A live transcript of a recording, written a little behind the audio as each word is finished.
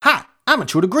I'm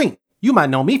Intruder Green. You might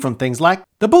know me from things like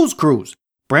The Booze Cruise,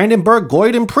 Brandenburg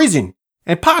Goyd in Prison,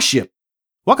 and Parship.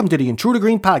 Welcome to the Intruder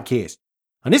Green podcast.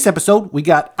 On this episode, we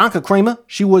got Anka Kramer.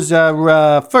 She was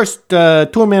our first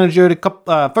tour manager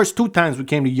the first 2 times we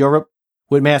came to Europe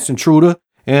with Mass Intruder,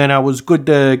 and it was good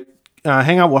to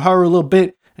hang out with her a little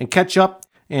bit and catch up.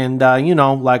 And,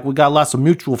 we got lots of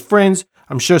mutual friends.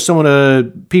 I'm sure some of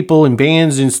the people in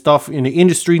bands and stuff in the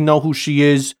industry know who she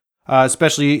is,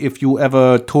 especially if you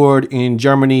ever toured in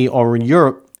Germany or in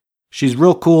Europe. She's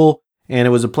real cool, and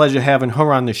it was a pleasure having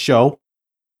her on the show.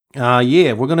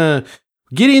 We're going to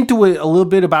get into it a little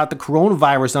bit about the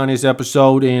coronavirus on this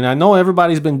episode, and I know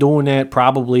everybody's been doing that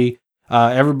probably.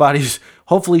 Everybody's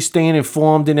hopefully staying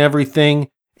informed and everything.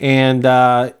 And,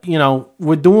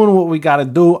 we're doing what we got to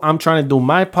do. I'm trying to do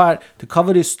my part to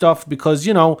cover this stuff because,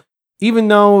 even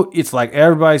though it's like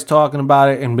everybody's talking about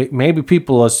it and maybe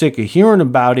people are sick of hearing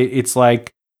about it, it's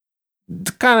like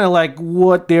kind of like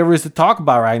what there is to talk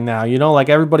about right now. Like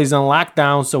everybody's on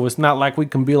lockdown, so it's not like we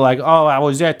can be like, oh, I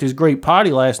was at this great party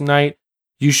last night.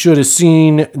 You should have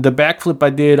seen the backflip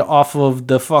I did off of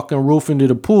the fucking roof into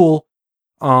the pool,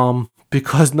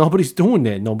 because nobody's doing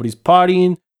that. Nobody's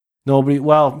partying.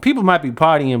 People might be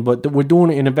partying, but we're doing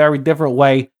it in a very different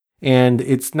way, and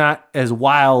it's not as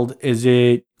wild as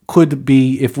it could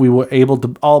be if we were able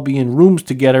to all be in rooms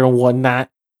together and whatnot.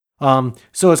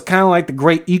 So it's kind of like the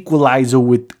great equalizer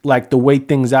with like the way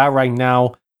things are right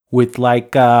now with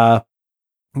like,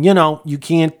 you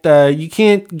can't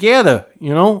gather,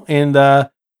 and,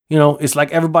 it's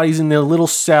like everybody's in their little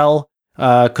cell,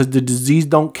 cause the disease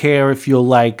don't care if you're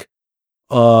like,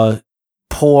 poor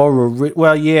or rich.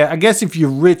 Well, yeah, I guess if you're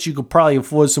rich, you could probably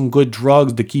afford some good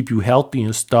drugs to keep you healthy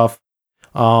and stuff.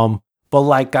 But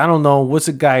like, I don't know, what's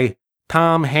a guy,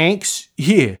 Tom Hanks?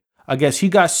 Yeah, I guess he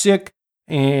got sick,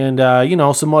 and,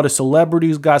 some other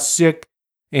celebrities got sick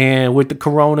and with the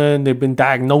corona, and they've been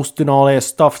diagnosed and all that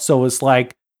stuff. So it's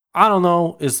like, I don't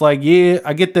know. It's like, yeah,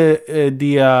 I get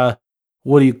the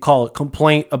what do you call it?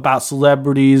 Complaint about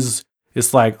celebrities.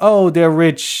 It's like, oh, they're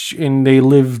rich and they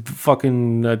live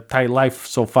fucking tight life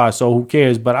so far, so who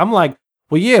cares? But I'm like,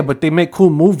 well, yeah, but they make cool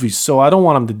movies, so I don't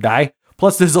want them to die.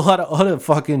 Plus, there's a lot of other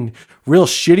fucking real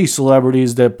shitty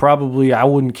celebrities that probably I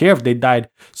wouldn't care if they died.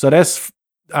 So that's,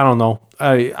 I don't know.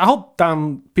 I hope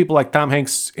people like Tom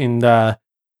Hanks and,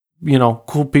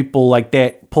 cool people like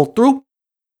that pull through.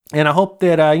 And I hope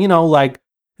that,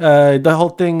 the whole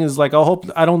thing is like, I hope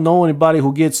I don't know anybody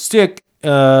who gets sick,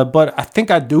 but I think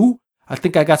I do. I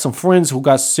think I got some friends who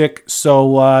got sick,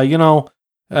 so,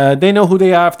 they know who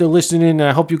they are if they're listening.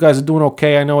 I hope you guys are doing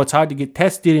okay. I know it's hard to get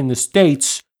tested in the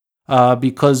States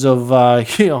because of,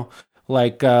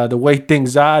 the way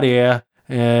things are there.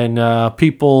 And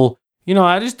people,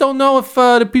 I just don't know if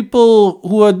the people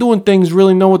who are doing things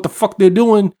really know what the fuck they're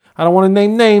doing. I don't want to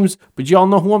name names, but y'all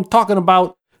know who I'm talking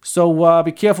about. So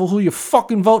be careful who you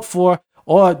fucking vote for,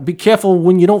 or be careful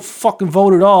when you don't fucking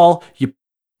vote at all, you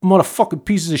motherfucking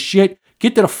pieces of shit.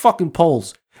 Get to the fucking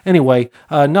polls. Anyway,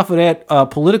 enough of that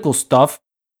political stuff.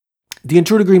 The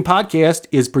Intruder Green podcast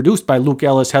is produced by Luke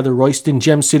Ellis, Heather Royston,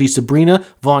 Gem City Sabrina,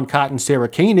 Vaughn Cotton, Sarah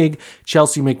Koenig,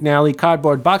 Chelsea McNally,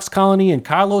 Cardboard Box Colony, and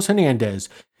Carlos Hernandez.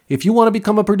 If you want to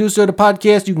become a producer of the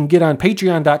podcast, you can get on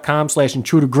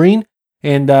patreon.com/intrudergreen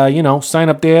and, sign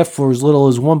up there for as little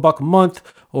as $1 a month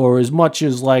or as much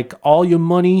as like all your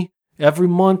money every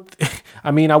month. I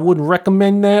mean, I wouldn't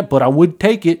recommend that, but I would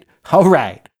take it. All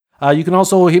right. You can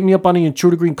also hit me up on the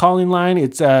Intruder Green calling line.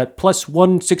 It's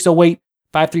 +1 608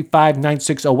 535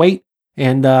 9608.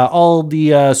 And all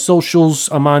the socials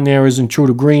I'm on there is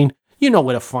Intruder Green. You know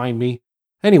where to find me.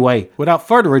 Anyway, without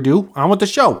further ado, on with the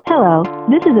show. Hello,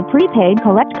 this is a prepaid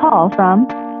collect call from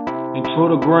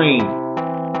Intruder Green,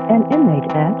 an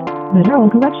inmate at the Durham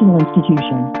Correctional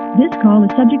Institution. This call is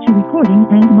subject to recording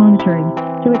and monitoring.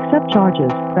 To accept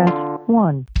charges, press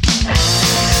 1.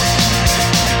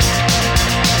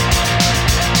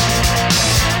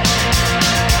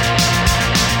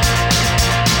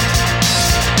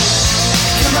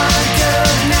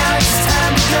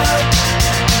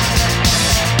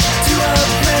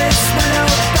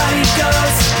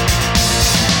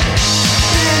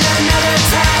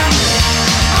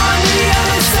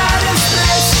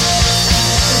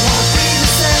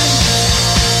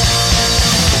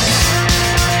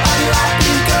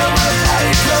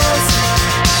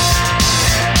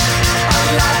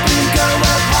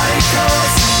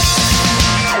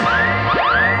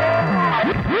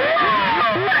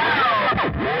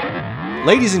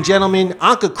 Ladies and gentlemen,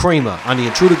 Anka Kramer on the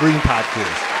Intruder Green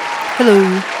podcast. Hello.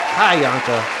 Hi,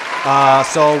 Anka.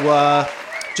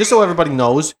 Just so everybody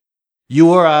knows, you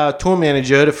were a tour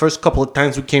manager the first couple of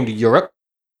times we came to Europe.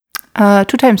 2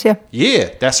 times, yeah. Yeah,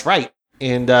 that's right.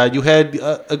 And you had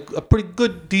a pretty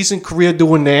good, decent career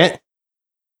doing that.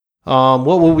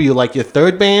 What were you, like your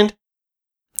third band?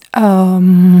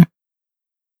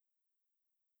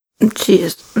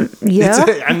 Jeez,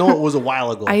 yeah. I know it was a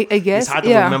while ago. I guess, It's hard to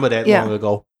yeah, remember that yeah. long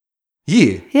ago.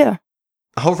 Yeah. Yeah.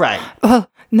 All right. Well,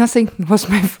 Nothing was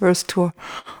my first tour.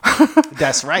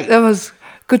 That's right. That was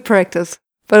good practice,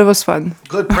 but it was fun.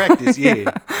 Good practice,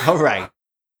 yeah. All right.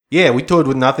 Yeah, we toured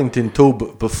with Nothington too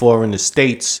before in the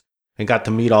States and got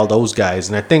to meet all those guys.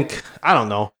 And I think, I don't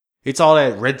know, it's all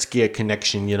that Red Scare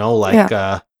connection, you know,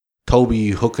 like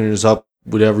Toby hooking us up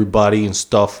with everybody and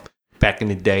stuff back in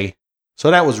the day. So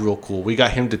that was real cool. We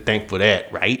got him to thank for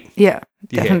that, right? Yeah,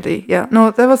 definitely. Yeah.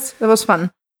 No, that was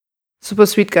fun. Super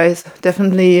sweet guys.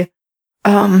 Definitely.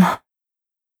 Sometimes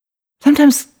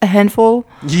a handful.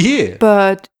 Yeah.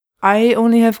 But I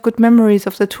only have good memories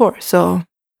of the tour. So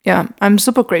yeah, I'm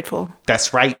super grateful.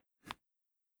 That's right.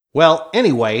 Well,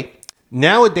 anyway,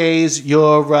 nowadays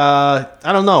you're, I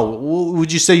don't know,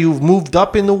 would you say you've moved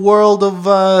up in the world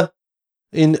of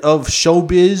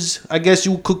showbiz, I guess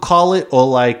you could call it, or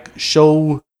like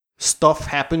show stuff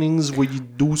happenings where you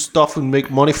do stuff and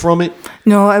make money from it?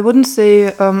 No, I wouldn't say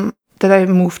that I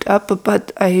moved up,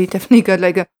 but I definitely got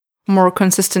like a more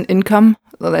consistent income.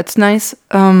 So that's nice.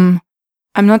 I'm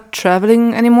not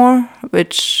traveling anymore,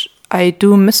 which I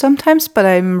do miss sometimes, but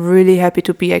I'm really happy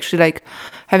to be actually like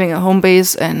having a home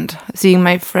base and seeing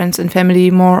my friends and family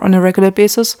more on a regular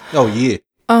basis. Oh yeah.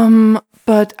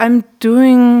 But I'm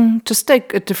doing just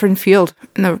like a different field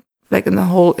in the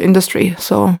whole industry.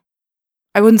 So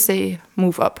I wouldn't say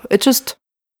move up. It's just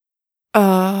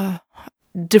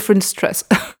different stress.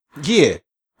 Yeah.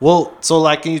 Well, so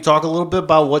like, can you talk a little bit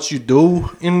about what you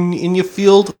do in your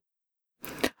field?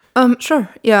 Sure.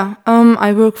 Yeah.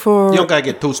 I work for. You don't gotta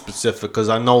get too specific, because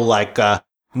I know like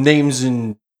names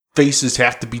and faces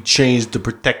have to be changed to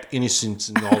protect innocence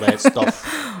and all that stuff.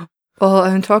 Well,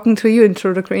 I'm talking to you,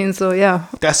 Intruder Queen, so yeah.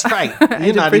 That's right.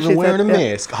 You're not even wearing a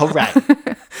mask. All right.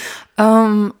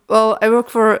 Well, I work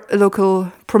for a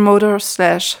local promoter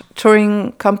 /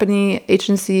 touring company,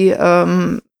 agency /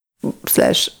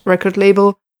 record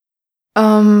label,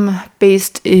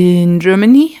 based in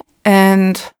Germany,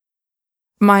 and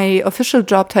my official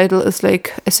job title is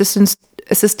like assistant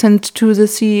to the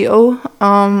CEO.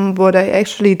 What I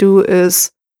actually do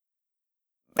is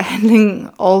handling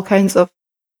all kinds of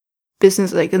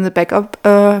business, like in the backup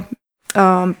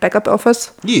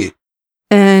office. Yeah.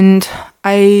 And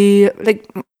I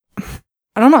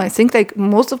don't know, I think like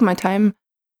most of my time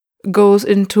goes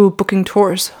into booking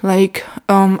tours. Like,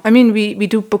 I mean, we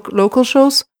do book local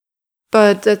shows,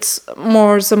 but that's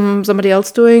more somebody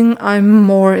else doing. I'm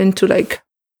more into like,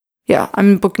 yeah,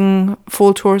 I'm booking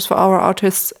full tours for our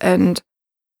artists and,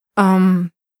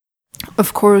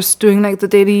 of course, doing like the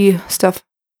daily stuff.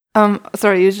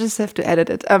 Sorry, you just have to edit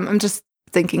it. I'm just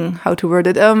thinking how to word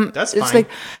it. That's it's fine. like,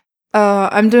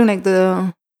 I'm doing like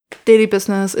the daily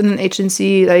business in an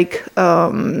agency, like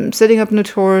setting up new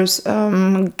tours,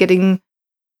 getting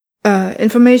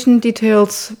information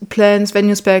details, plans,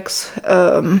 venue specs,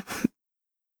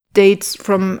 dates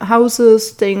from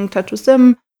houses, staying in touch with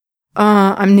them.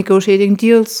 I'm negotiating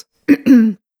deals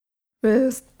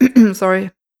with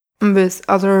with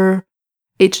other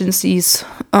agencies.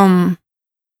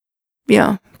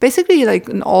 Yeah, basically like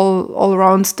an all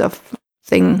around stuff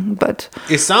thing. But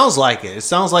it sounds like it. It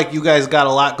sounds like you guys got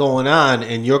a lot going on,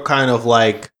 and you're kind of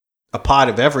like a part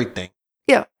of everything.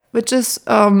 Yeah, which is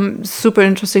super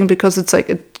interesting because it's like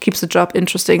it keeps the job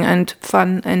interesting and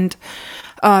fun, and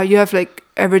you have like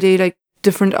everyday like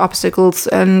different obstacles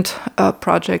and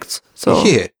projects. So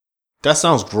yeah, that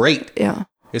sounds great. Yeah,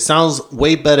 it sounds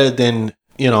way better than,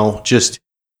 you know, just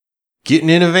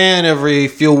getting in a van every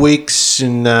few weeks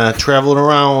and traveling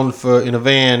around in a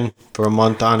van for a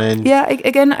month on end. Yeah,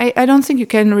 again, I don't think you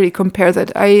can really compare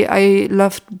that. I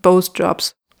loved both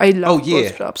jobs.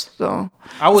 Both jobs. So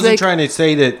I wasn't trying to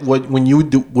say that when you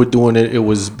were doing it, it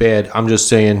was bad. I'm just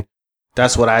saying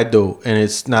that's what I do, and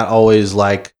it's not always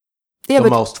like the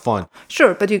most fun.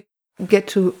 Sure, but you get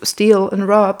to steal and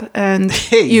rob, and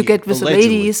you get with the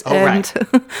ladies, and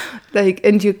like,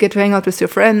 and you get to hang out with your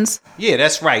friends. Yeah,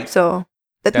 that's right. So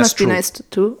that's must be nice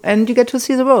too, and you get to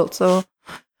see the world. So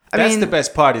that's the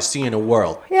best part, is seeing the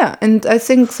world. Yeah, and I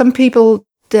think some people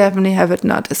definitely have it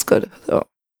not as good. So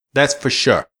that's for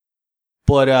sure.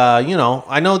 But you know,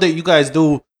 I know that you guys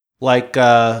do. Like,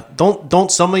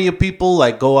 don't some of your people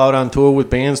like go out on tour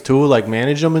with bands too, like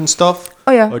manage them and stuff?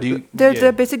 Oh yeah, or do you?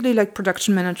 They're basically like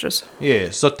production managers. Yeah,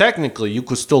 so technically you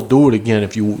could still do it again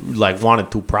if you like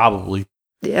wanted to, probably.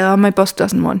 Yeah, my boss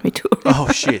doesn't want me to. Oh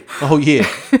shit. Oh yeah.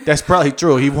 That's probably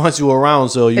true. He wants you around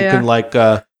so you Yeah. can like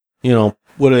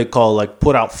what do they call, like,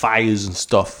 put out fires and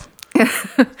stuff.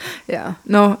 Yeah.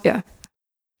 No, yeah.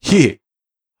 Yeah.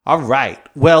 All right.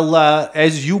 Well,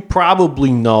 as you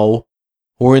probably know,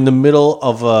 we're in the middle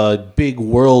of a big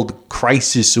world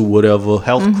crisis or whatever,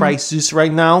 health crisis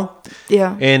right now.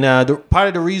 Yeah. And part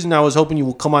of the reason I was hoping you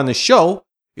would come on the show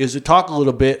is to talk a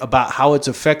little bit about how it's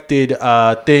affected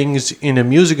things in the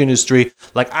music industry.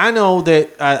 Like, I know that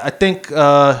I think,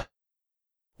 well,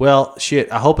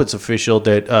 shit, I hope it's official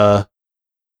that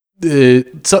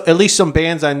so at least some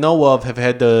bands I know of have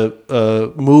had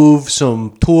to move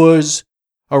some tours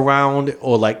around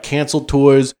or like cancel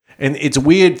tours. And it's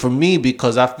weird for me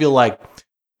because I feel like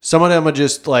some of them are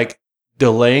just like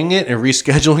delaying it and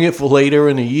rescheduling it for later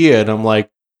in the year. And I'm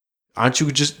like, aren't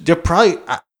you just, they're probably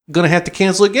going to have to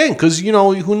cancel again because,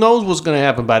 who knows what's going to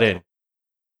happen by then.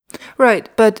 Right.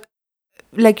 But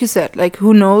like you said, like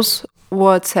who knows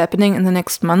what's happening in the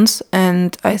next months.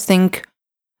 And I think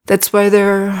that's why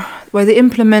they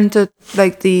implemented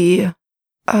like the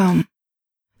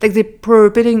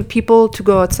prohibiting people to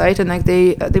go outside, and like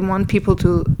they want people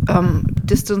to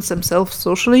distance themselves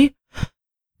socially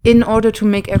in order to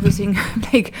make everything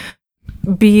like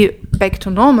be back to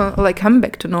normal, or like come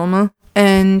back to normal.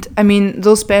 And I mean,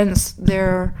 those bands,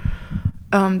 they're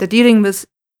dealing with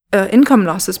income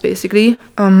losses basically.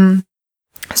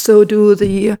 So do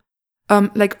the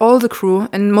like all the crew,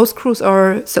 and most crews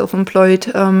are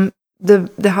self-employed.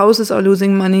 The houses are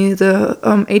losing money. The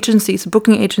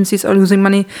booking agencies are losing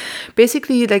money.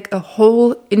 Basically, like a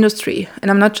whole industry.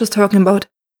 And I'm not just talking about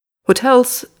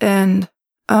hotels and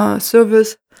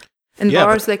service and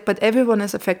bars, but everyone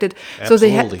is affected.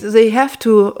 Absolutely. So they have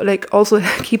to like also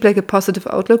keep like a positive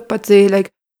outlook. But they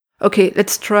like, okay,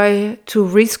 let's try to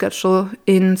reschedule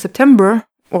in September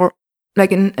or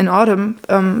like in autumn,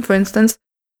 for instance.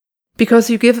 Because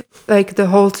you give like the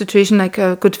whole situation like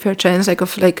a good fair chance, like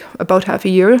of like about half a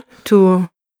year to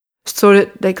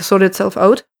sort itself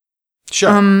out.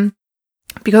 Sure.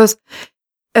 Because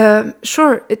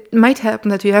sure, it might happen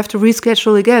that you have to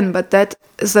reschedule again, but that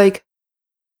is like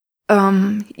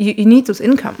you need this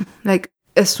income like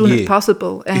as soon as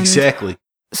possible. And exactly.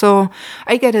 So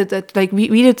I get it that like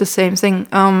we did the same thing.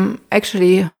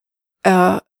 Actually,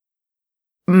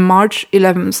 March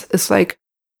 11th is like,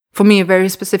 for me, a very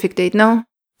specific date now,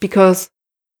 because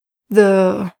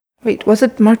was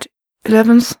it March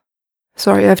 11th?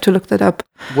 Sorry, I have to look that up.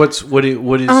 What is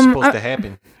supposed to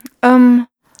happen?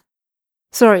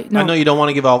 Sorry, no. I know you don't want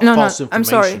to give out false information. I'm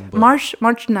sorry. But March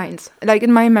 9th, like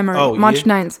in my memory, March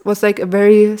yeah? 9th was like a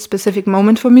very specific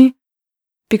moment for me,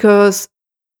 because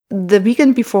the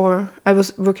weekend before I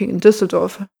was working in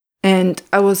Düsseldorf, and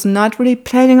I was not really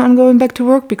planning on going back to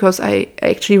work because I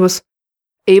actually was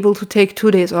able to take 2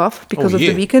 days off because of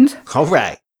the weekend. All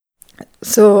right.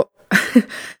 So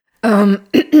I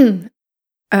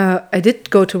did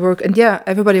go to work, and yeah,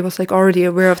 everybody was like already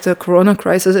aware of the corona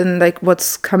crisis and like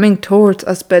what's coming towards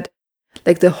us, but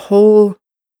like the whole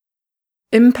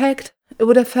impact it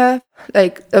would have had,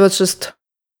 like that was just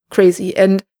crazy.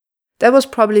 And that was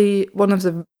probably one of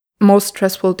the most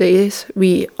stressful days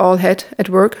we all had at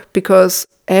work, because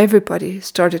everybody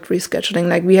started rescheduling.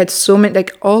 Like we had so many,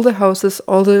 like all the houses,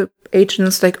 all the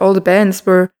agents, like all the bands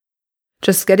were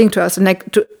just getting to us and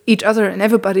like to each other and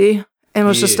everybody, and it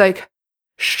was just like,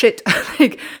 shit,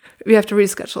 like we have to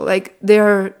reschedule. Like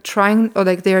they're trying, or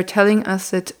like they're telling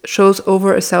us that shows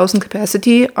over 1,000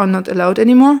 capacity are not allowed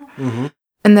anymore. Mm-hmm.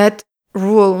 And that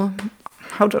rule,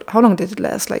 how long did it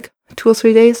last? Like 2 or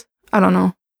 3 days? I don't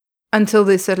know. Until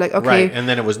they said like, okay. Right, and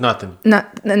then it was nothing.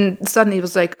 And suddenly it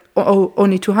was like, oh,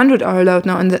 only 200 are allowed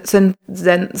now. And then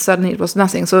suddenly it was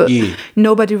nothing. So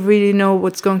nobody really know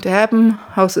what's going to happen.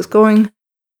 How's this going?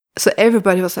 So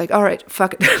everybody was like, all right,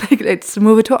 fuck it. Like, let's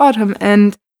move it to autumn.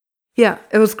 And yeah,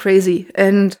 it was crazy.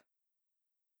 And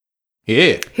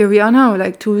here we are now,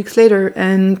 like 2 weeks later,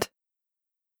 and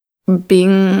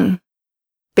being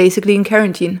basically in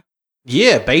quarantine.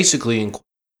 Yeah, basically in quarantine.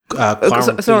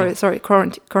 Sorry,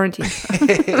 quarantine.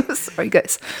 Sorry,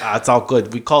 guys. It's all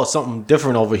good. We call it something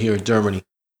different over here in Germany.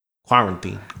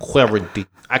 Quarantine.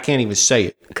 I can't even say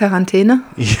it. Quarantäne?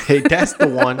 Yeah, that's the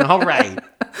one. All right.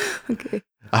 Okay.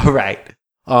 All right.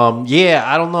 Yeah,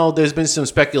 I don't know. There's been some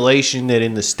speculation that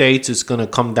in the States it's going to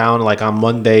come down, like on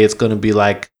Monday, it's going to be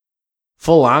like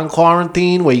full on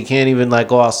quarantine where you can't even like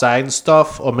go outside and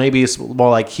stuff. Or maybe it's more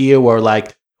like here where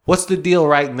like, what's the deal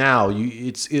right now?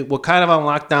 We're kind of on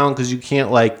lockdown because you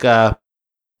can't like,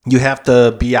 you have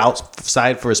to be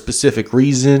outside for a specific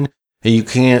reason, and you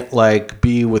can't like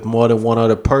be with more than one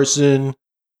other person.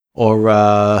 or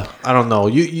I don't know.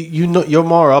 You know you're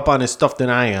more up on this stuff than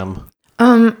I am.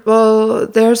 Well,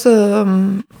 there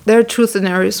are two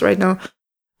scenarios right now.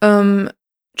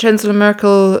 Chancellor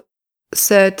Merkel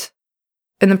said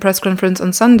in a press conference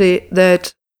on Sunday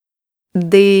that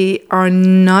they are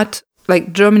not,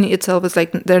 like, Germany itself is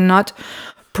like, they're not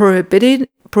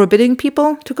prohibiting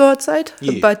people to go outside,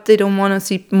 but they don't want to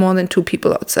see more than 2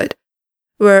 people outside.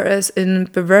 Whereas in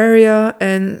Bavaria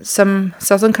and some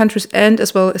southern countries, and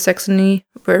as well as Saxony,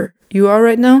 where you are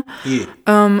right now,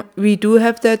 we do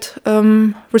have that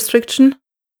restriction.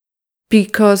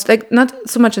 Because, like, not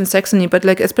so much in Saxony, but,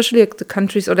 like, especially like the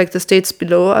countries or like the states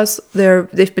below us,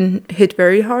 they've been hit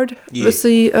very hard with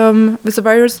the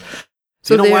virus.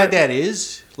 So you know why that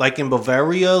is? Like in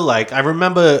Bavaria, like I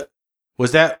remember,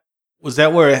 was that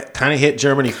where it kind of hit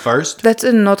Germany first? That's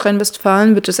in North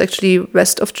Rhine-Westphalia, which is actually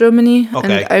west of Germany.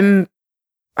 Okay. And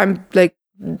I'm like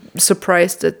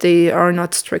surprised that they are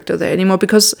not stricter there anymore.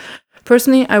 Because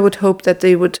personally, I would hope that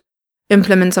they would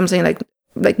implement something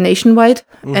like nationwide,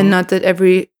 and not that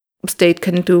every state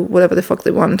can do whatever the fuck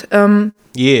they want.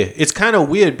 Yeah, it's kind of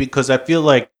weird because I feel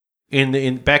like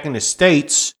back in the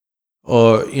States,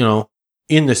 or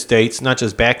in the States, not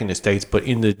just back in the States, but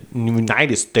in the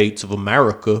United States of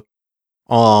America,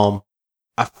 I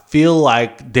feel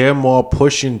like they're more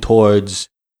pushing towards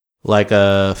like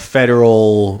a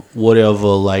federal whatever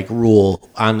like rule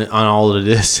on all of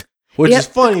this, which is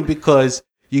funny because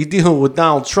you're dealing with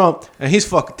Donald Trump, and he's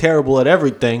fucking terrible at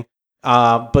everything.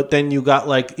 But then you got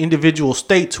like individual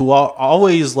states who are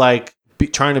always like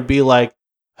trying to be like,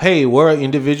 hey, we're an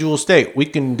individual state. We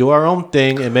can do our own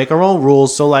thing and make our own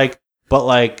rules. So like, but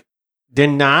like, they're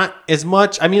not as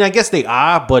much. I mean, I guess they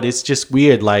are, but it's just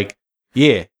weird. Like,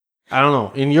 yeah, I don't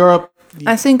know. In Europe,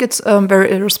 I think it's very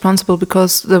irresponsible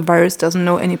because the virus doesn't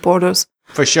know any borders.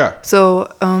 For sure. So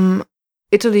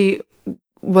Italy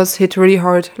was hit really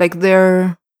hard. Like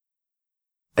they're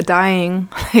dying,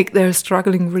 like they're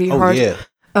struggling really hard. Yeah.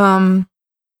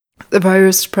 The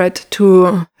virus spread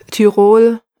to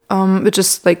Tyrol, which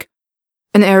is like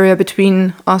an area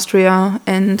between Austria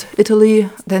and Italy.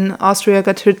 Then Austria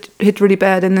got hit really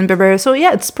bad, and then Bavaria. So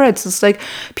yeah, it spreads. It's like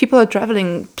people are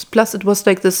traveling. Plus, it was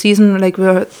like the season like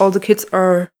where all the kids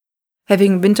are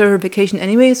having winter vacation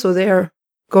anyway, so they're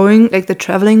going, like they're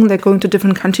traveling, they're going to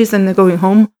different countries, and they're going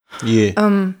home.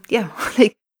 Yeah. Yeah,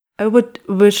 like I would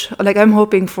wish, like I'm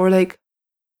hoping for like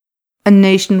a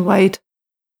nationwide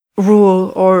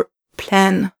rule or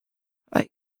plan.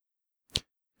 Like,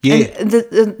 yeah. And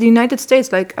the United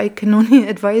States, like I can only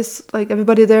advise like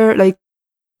everybody there, like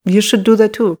you should do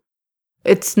that too.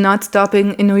 It's not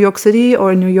stopping in New York City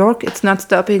or in New York. It's not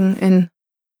stopping in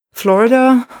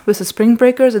Florida with the spring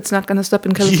breakers. It's not going to stop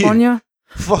in California.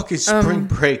 Yeah. Fucking spring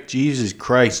break. Jesus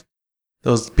Christ.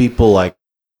 Those people like,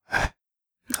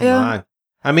 come on.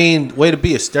 I mean, way to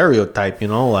be a stereotype,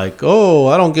 like, oh,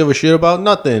 I don't give a shit about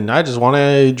nothing. I just want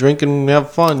to drink and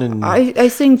have fun and I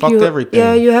think fuck everything.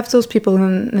 Yeah, you have those people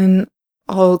in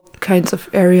all kinds of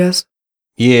areas.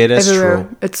 Yeah, that's everywhere.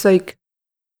 true. It's like,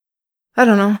 I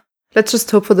don't know. Let's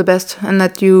just hope for the best and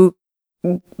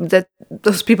that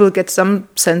those people get some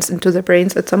sense into their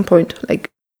brains at some point.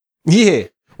 Like, yeah.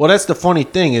 Well, that's the funny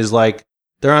thing is like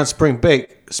they're on spring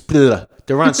break.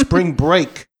 They're on spring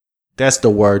break. That's the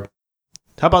word.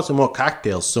 How about some more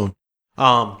cocktails soon?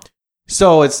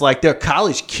 So it's like they're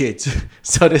college kids,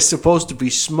 so they're supposed to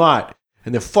be smart,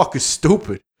 and they're fucking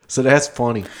stupid. So that's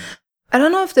funny. I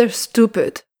don't know if they're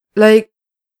stupid. Like,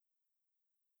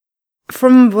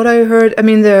 from what I heard, I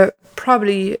mean, they're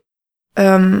probably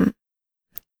not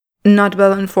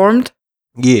well informed.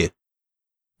 Yeah.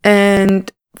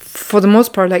 And for the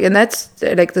most part, like, and that's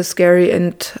like the scary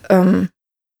and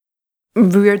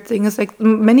weird thing is like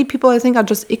many people I think are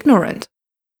just ignorant.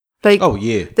 Like, oh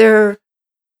yeah, they're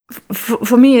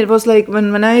for me it was like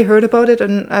when I heard about it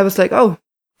and I was like, oh,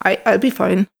 I'll be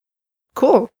fine,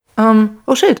 cool.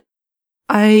 Oh shit,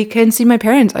 I can't see my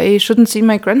parents. I shouldn't see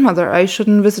my grandmother. I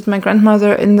shouldn't visit my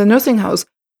grandmother in the nursing house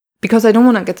because I don't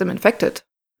want to get them infected,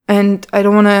 and I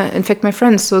don't want to infect my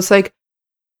friends. So it's like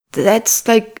that's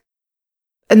like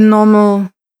a normal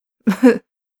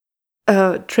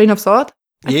train of thought.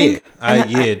 That's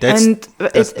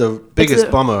the biggest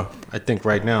bummer I think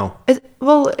right now.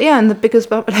 And the biggest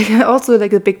bummer, like also like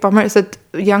the big bummer is that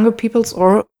younger people's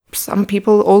or some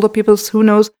people, older people's, who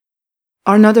knows,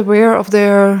 are not aware of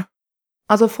their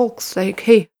other folks. Like,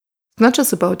 hey, it's not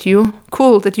just about you.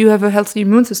 Cool that you have a healthy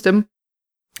immune system.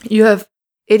 You have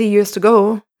 80 years to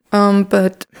go.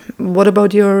 But what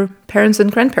about your parents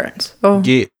and grandparents? Oh,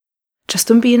 yeah. Just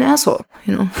don't be an asshole,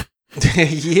 Yeah,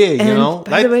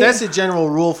 that's a general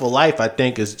rule for life, I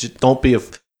think, is just don't be a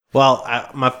Well,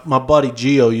 my buddy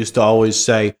Gio used to always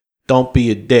say, "Don't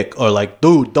be a dick," or like,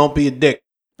 "Dude, don't be a dick."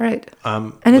 Right.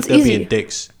 And it's easy. Being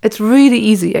dicks. It's really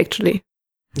easy, actually.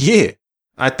 Yeah,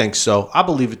 I think so. I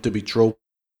believe it to be true.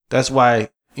 That's why,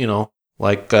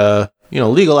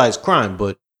 legalize crime,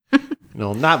 but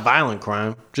not violent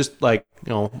crime. Just like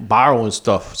borrowing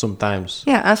stuff sometimes.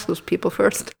 Yeah, ask those people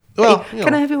first. Well, hey,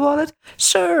 can I have your wallet?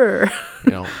 Sure.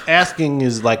 Asking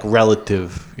is like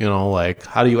relative. Like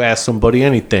how do you ask somebody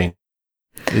anything?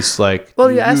 It's like, well,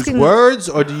 do you use words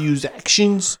or do you use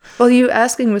actions? Well, you're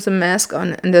asking with a mask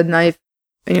on and a knife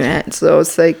in your hand, so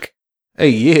it's like, hey,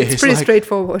 yeah, it's pretty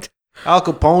straightforward. Al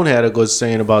Capone had a good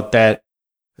saying about that.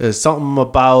 There's something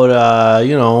about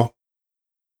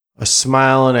a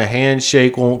smile and a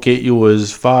handshake won't get you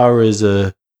as far as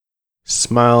a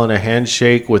smile and a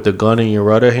handshake with a gun in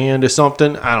your other hand or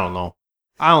something. I don't know.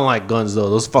 I don't like guns though.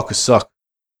 Those fuckers suck.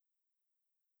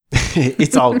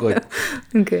 It's all good.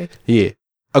 Okay. Yeah.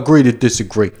 Agree to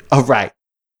disagree. All right.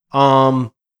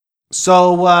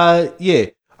 So yeah.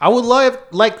 I would love,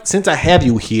 since I have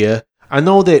you here, I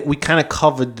know that we kind of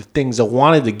covered the things I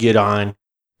wanted to get on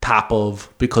top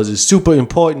of because it's super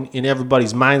important in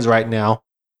everybody's minds right now.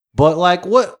 But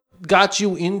what got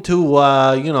you into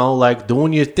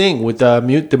doing your thing with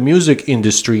the music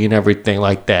industry and everything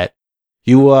like that?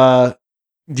 Are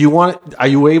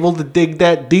you able to dig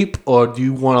that deep, or do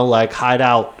you want to hide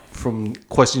out from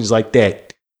questions like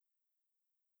that?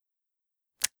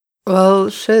 Well,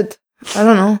 shit. I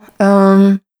don't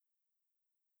know.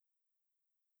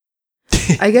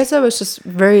 I guess I was just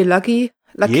very lucky.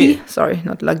 Yeah. Sorry,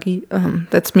 not lucky.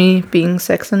 That's me being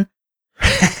Saxon.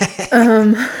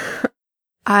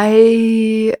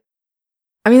 I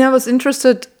was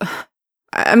interested.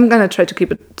 I'm gonna try to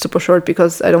keep it super short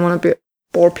because I don't want to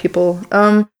bore people.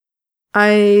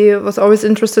 I was always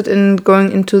interested in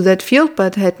going into that field,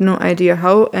 but had no idea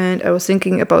how. And I was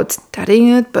thinking about studying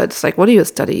it, but it's like, what do you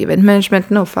study? Event management?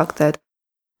 No, fuck that.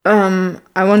 Wait,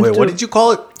 what did you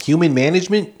call it? Human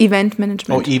management? Event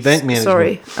management. Oh, event management.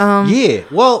 Sorry. Yeah.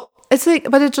 Well, it's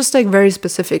but it's just very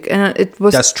specific, and it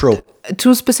was that's true.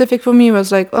 Too specific for me. I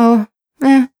was like, oh,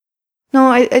 no,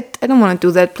 I don't want to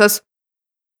do that. Plus,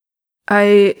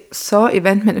 I saw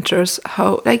event managers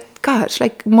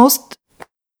most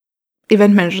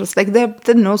event managers,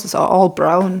 their noses are all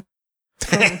brown.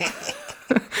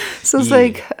 So it's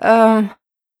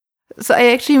so I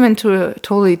actually went to a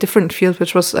totally different field,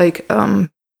 which was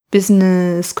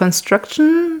business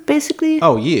construction, basically.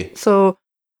 Oh, yeah. So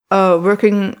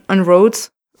working on roads,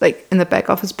 in the back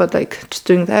office, but just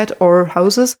doing that, or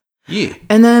houses. Yeah.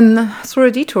 And then through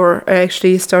a detour, I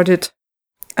actually started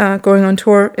going on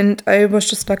tour, and I was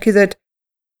just lucky that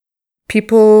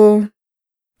people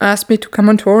asked me to come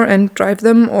on tour and drive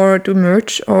them or do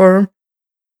merch or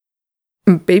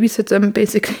babysit them,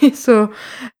 basically. So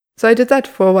I did that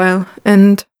for a while,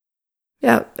 and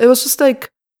yeah, it was just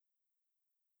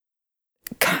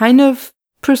kind of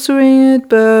pursuing it,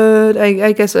 but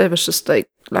I guess I was just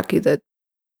lucky that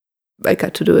I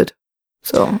got to do it.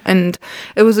 So, and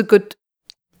it was a good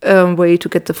way to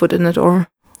get the foot in the door.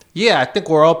 Yeah, I think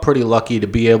we're all pretty lucky to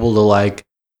be able to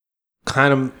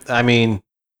kind of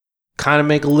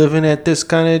make a living at this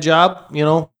kind of job,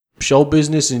 show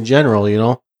business in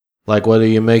general, whether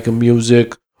you're making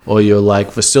music or you're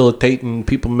facilitating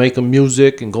people making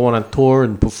music and going on tour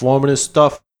and performing and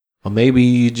stuff. Or maybe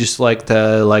you just like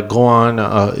to go on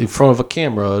in front of a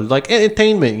camera,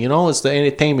 entertainment, it's the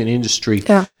entertainment industry.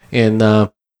 Yeah.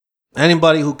 And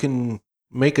anybody who can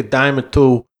make a dime or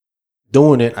two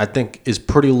doing it, I think is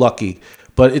pretty lucky.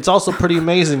 But it's also pretty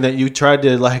amazing that you tried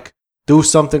to do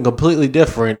something completely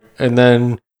different and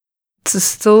then to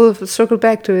still circle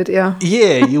back to it. Yeah.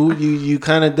 Yeah. You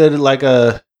kind of did it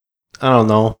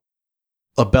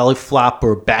a belly flop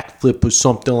or a backflip or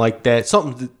something like that.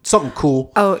 Something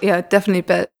cool. Oh yeah, definitely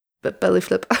belly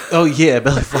flip. Oh yeah,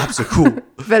 belly flops are cool.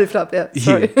 Belly flop, yeah.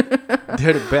 Sorry. Yeah.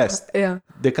 They're the best. Yeah.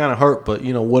 They kind of hurt, but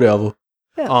whatever.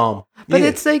 Yeah. But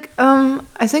it's I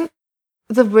think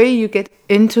the way you get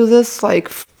into this,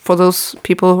 for those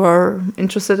people who are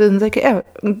interested in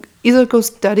either go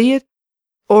study it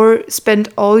or spend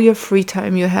all your free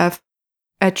time you have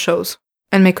at shows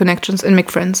and make connections and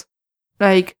make friends.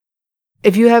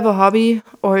 If you have a hobby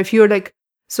or if you're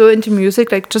so into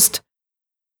music, just,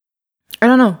 I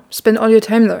don't know, spend all your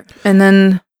time there. And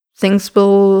then things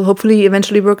will hopefully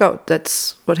eventually work out.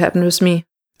 That's what happened with me.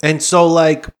 And so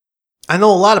I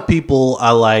know a lot of people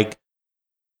are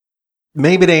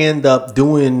maybe they end up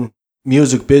doing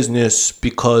music business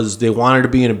because they wanted to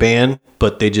be in a band,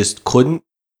 but they just couldn't.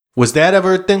 Was that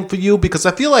ever a thing for you? Because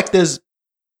I feel like the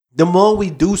more we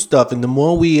do stuff and the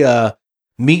more we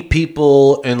meet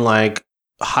people and like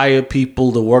hire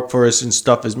people to work for us and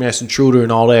stuff as Mass Intruder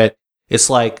and all that. It's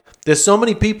like there's so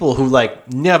many people who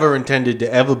like never intended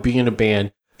to ever be in a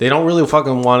band. They don't really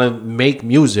fucking want to make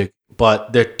music,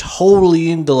 but they're totally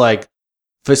into like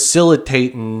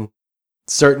facilitating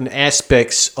certain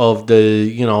aspects of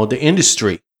the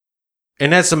industry.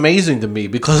 And that's amazing to me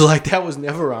because like that was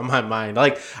never on my mind.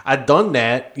 Like I've done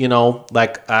that,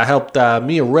 like I helped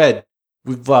me and Red.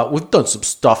 We've done some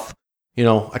stuff,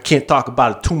 I can't talk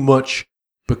about it too much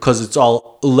because it's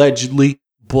all allegedly,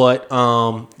 but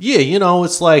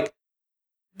it's like,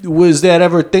 was that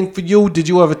ever a thing for you? Did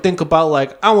you ever think about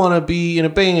like, I want to be in a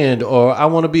band or I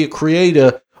want to be a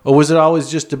creator? Or was it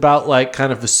always just about like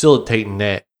kind of facilitating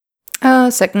that?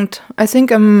 Second, I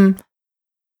think I'm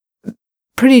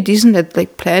pretty decent at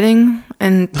like planning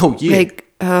and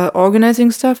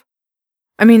organizing stuff.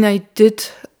 I mean, I did.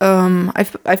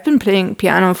 I've been playing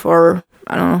piano for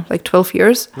I don't know, like 12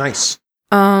 years. Nice.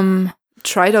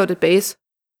 Tried out a bass,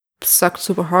 sucked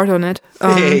super hard on it.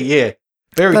 Yeah.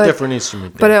 Very different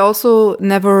instrument. But I also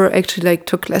never actually like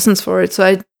took lessons for it.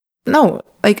 So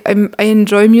I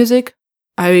enjoy music.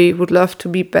 I would love to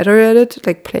be better at it,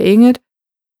 like playing it.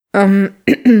 And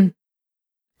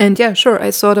yeah, sure.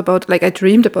 I thought about I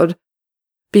dreamed about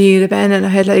being in a band, and I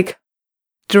had like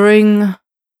during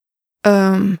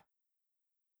my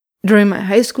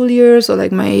high school years or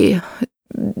like my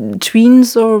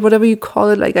tweens or whatever you call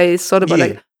it, like I thought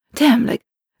about damn, like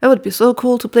that would be so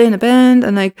cool to play in a band,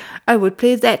 and like I would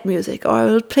play that music or I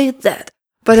would play that.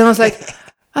 But then I was like,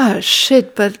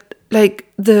 shit, but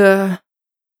like the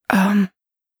God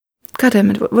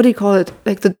damn it, what do you call it?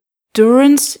 Like the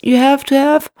endurance you have to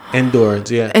have?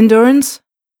 Endurance, yeah. Endurance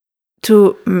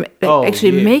to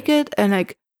make it and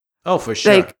like for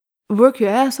sure. Like work your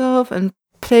ass off and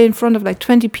play in front of like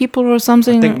 20 people or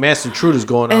something. I think Mass Intruder's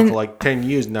going on for like 10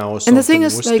 years now or something. And the thing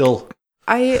is,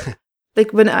 I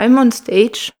like when I'm on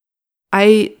stage,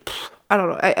 I don't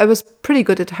know. I was pretty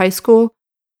good at high school.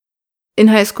 In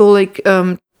high school, like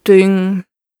doing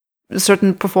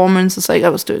certain performances, like I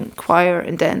was doing choir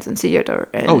and dance and theater.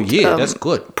 And, that's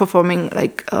good. Performing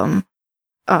like on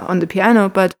the piano,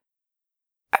 but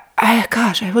I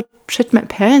would shit my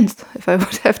pants if I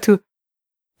would have to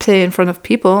play in front of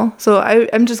people. So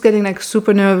I'm just getting like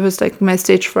super nervous. Like my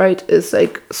stage fright is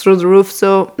like through the roof.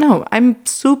 So no, I'm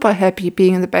super happy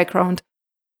being in the background,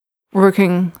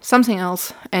 working something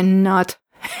else and not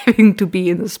having to be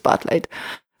in the spotlight.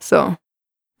 So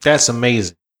that's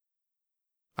amazing.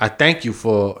 I thank you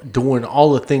for doing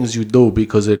all the things you do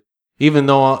because even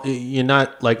though you're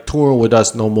not like touring with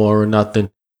us no more or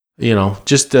nothing,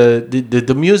 just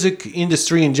the music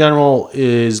industry in general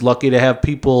is lucky to have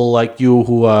people like you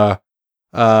who are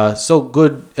so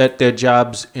good at their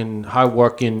jobs and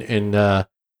hardworking and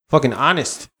fucking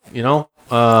honest,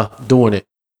 doing it.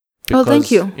 Because, thank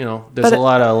you. There's a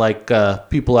lot of like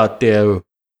people out there who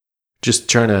just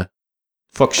trying to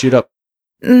fuck shit up.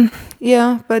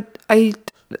 Yeah, but I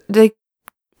like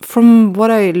from what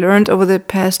I learned over the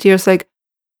past years, like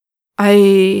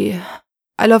I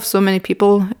love so many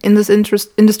people in this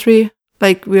industry.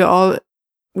 Like we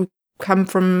come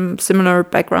from similar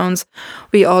backgrounds.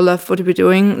 We all love what we're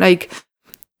doing. Like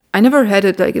I never had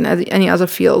it like in any other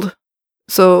field.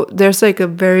 So there's like a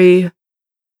very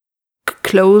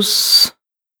close,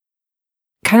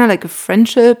 kind of like a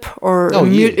friendship or a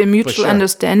mutual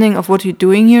understanding of what you're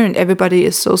doing here. And everybody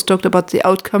is so stoked about the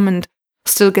outcome and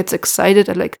still gets excited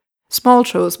at like small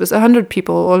shows with 100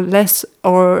 people or less,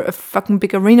 or a fucking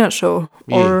big arena show.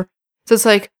 Or so it's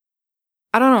like,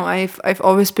 I don't know. I've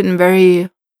always been very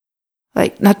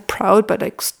like not proud, but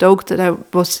like stoked that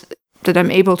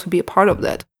I'm able to be a part of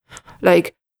that.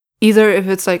 Like either if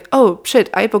it's like, oh shit,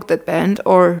 I booked that band,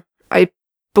 or I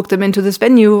booked them into this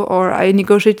venue, or I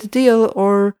negotiated the deal,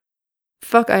 or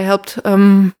fuck, I helped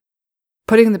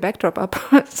putting the backdrop up.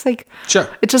 It's like, sure,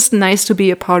 it's just nice to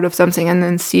be a part of something and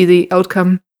then see the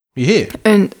outcome. Yeah.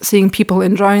 And seeing people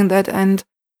enjoying that and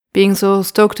being so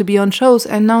stoked to be on shows,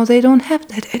 and now they don't have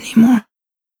that anymore.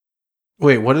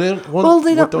 Wait, what are they?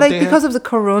 They don't like because of the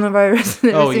coronavirus.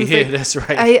 And yeah, that's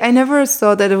right. I never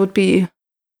thought that it would be.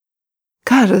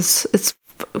 God, it's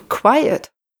quiet.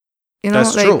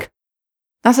 That's like true.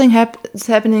 Nothing is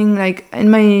happening. Like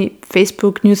in my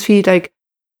Facebook newsfeed, like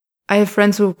I have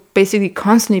friends who basically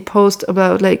constantly post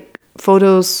about like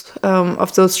photos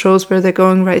of those shows where they're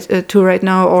going right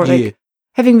now, or like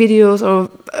having videos or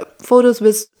photos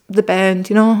with the band.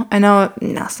 And now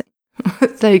nothing.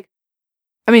 It's like,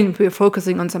 I mean, we're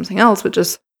focusing on something else, which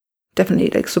is definitely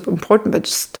like super important, but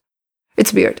just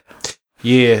it's weird.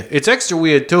 Yeah, it's extra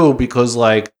weird too because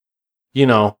like,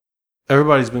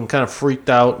 everybody's been kind of freaked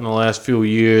out in the last few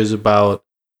years about,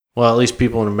 well, at least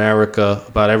people in America,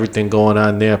 about everything going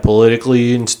on there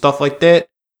politically and stuff like that.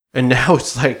 And now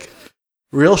it's like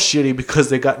real shitty because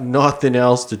they got nothing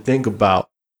else to think about.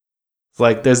 It's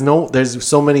like there's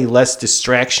so many less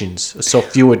distractions, so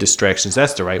fewer distractions.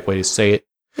 That's the right way to say it.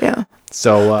 Yeah.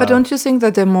 So, but don't you think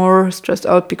that they're more stressed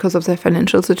out because of their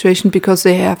financial situation? Because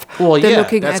they're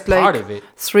looking that's at part like of it.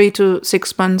 3 to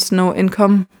 6 months no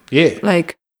income. Yeah.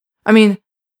 Like, I mean,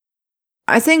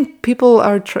 I think people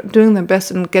are doing their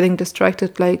best and getting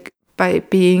distracted, like by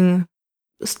being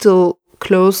still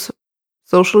close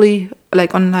socially,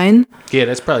 like online. Yeah,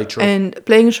 that's probably true. And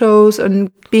playing shows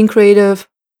and being creative.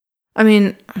 I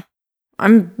mean,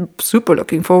 I'm super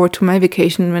looking forward to my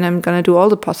vacation when I'm gonna do all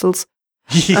the puzzles.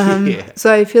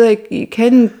 So I feel like you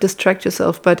can distract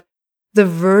yourself, but the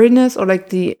weariness or like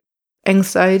the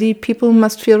anxiety people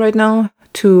must feel right now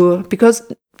because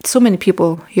so many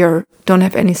people here don't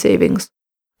have any savings.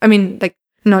 I mean, like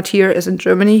not here as in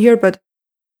Germany here, but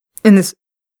in this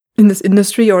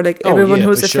industry or like everyone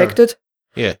who's affected. Sure.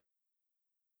 Yeah.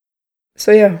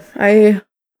 So yeah,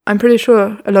 I'm pretty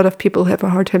sure a lot of people have a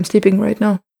hard time sleeping right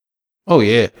now. Oh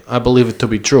yeah, I believe it to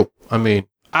be true. I mean,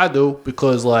 I do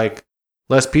because like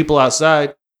less people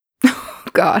outside.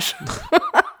 Gosh.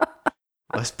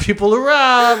 Less people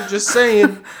around, just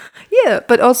saying. Yeah,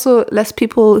 but also less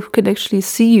people who can actually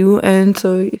see you, and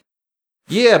so...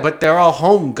 Yeah, but they're all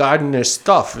home guarding their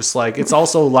stuff. It's like, it's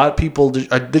also a lot of people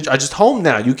are just home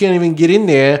now. You can't even get in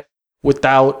there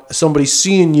without somebody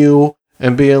seeing you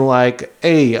and being like,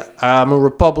 hey, I'm a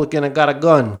Republican, I got a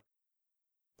gun.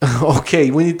 Okay,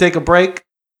 we need to take a break.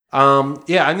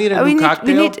 Yeah, I need a new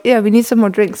cocktail. We need some more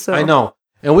drinks. So. I know.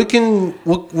 And we're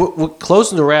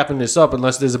close to wrapping this up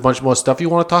unless there's a bunch more stuff you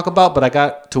want to talk about. But I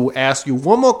got to ask you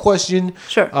one more question.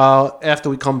 Sure. After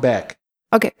we come back.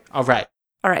 Okay. All right.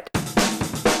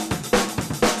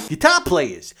 Guitar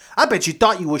players, I bet you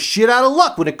thought you were shit out of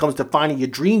luck when it comes to finding your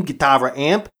dream guitar or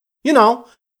amp. You know,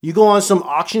 you go on some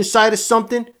auction site or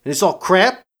something and it's all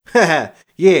crap.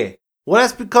 Yeah. Well,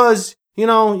 that's because, you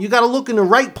know, you gotta look in the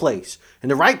right place.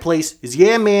 And the right place is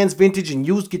Yeah Man's Vintage and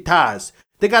Used Guitars.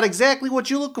 They got exactly what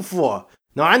you're looking for.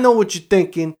 Now, I know what you're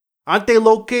thinking. Aren't they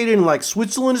located in like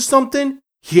Switzerland or something?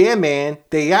 Yeah, man,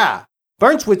 they are.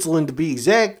 Bern, Switzerland to be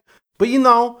exact. But you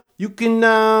know, you can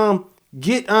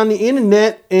get on the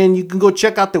internet and you can go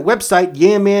check out their website,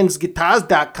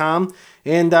 yeahmansguitars.com,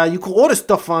 and you can order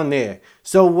stuff on there.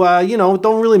 So, you know, it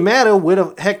don't really matter where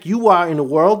the heck you are in the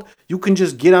world. You can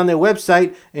just get on their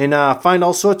website and find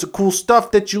all sorts of cool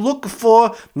stuff that you're looking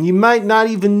for. And you might not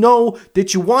even know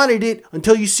that you wanted it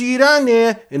until you see it on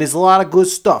there. And there's a lot of good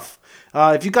stuff.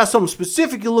 If you got something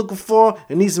specific you're looking for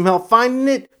and need some help finding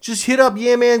it, just hit up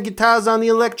Yeah Man Guitars on the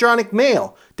electronic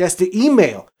mail. That's the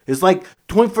email. It's like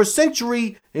 21st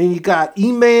century and you got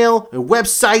email and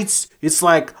websites. It's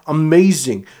like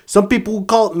amazing. Some people will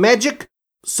call it magic.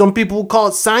 Some people will call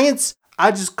it science.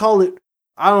 I just call it,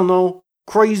 I don't know,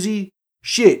 crazy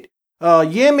shit.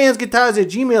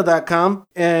 yeahmansguitars@gmail.com.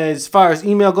 As far as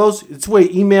email goes, it's where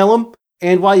you email them.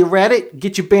 And while you're at it,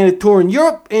 get your band a tour in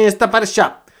Europe and stop by the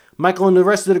shop. Michael and the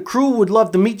rest of the crew would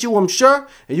love to meet you, I'm sure.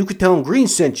 And you could tell them Green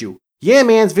sent you. Yeah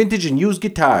Man's Vintage and Used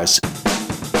Guitars.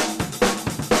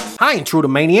 Hi, Intruder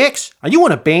Maniacs. Are you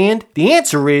in a band? The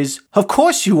answer is, of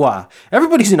course you are.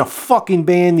 Everybody's in a fucking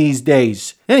band these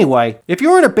days. Anyway, if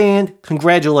you're in a band,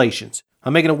 congratulations.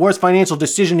 I'm making the worst financial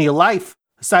decision of your life.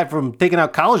 Aside from taking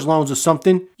out college loans or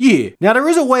something. Yeah. Now there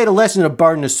is a way to lessen the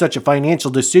burden of such a financial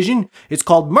decision. It's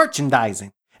called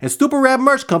merchandising. And Stupid Rad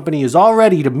Merch Company is all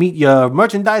ready to meet your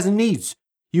merchandising needs.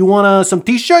 You want some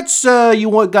t-shirts? Got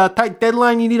a tight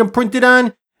deadline you need them printed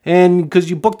on? And because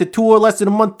you booked a tour less than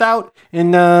a month out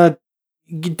and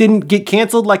you didn't get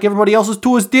canceled like everybody else's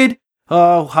tours did?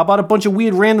 How about a bunch of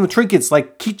weird random trinkets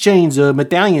like keychains,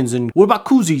 medallions, and what about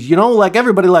koozies? You know, like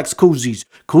everybody likes koozies.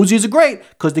 Koozies are great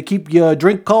because they keep your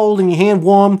drink cold and your hand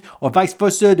warm, or vice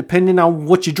versa, depending on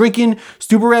what you're drinking.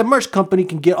 Stupid Rad Merch Company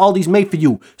can get all these made for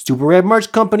you. Stupid Rad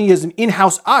Merch Company is an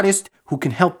in-house artist who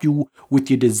can help you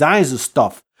with your designs of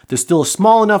stuff. They're still a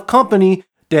small enough company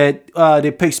that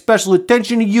they pay special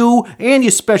attention to you and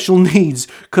your special needs.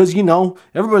 Because, you know,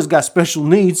 everybody's got special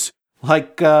needs.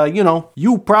 Like,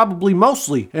 you probably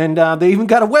mostly. And they even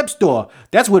got a web store.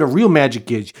 That's where the real magic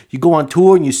is. You go on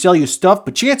tour and you sell your stuff,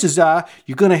 but chances are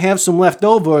you're going to have some left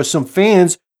over, or some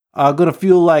fans are going to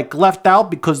feel like left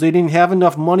out because they didn't have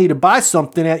enough money to buy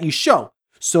something at your show.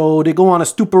 So they go on to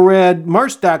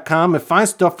stupidradmerch.com and find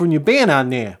stuff from your band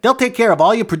on there. They'll take care of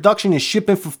all your production and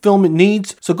shipping fulfillment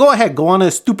needs. So go ahead, go on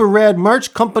to Stupid Rad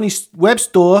Merch Company's web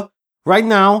store right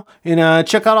now and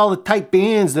check out all the tight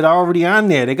bands that are already on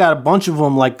there. They got a bunch of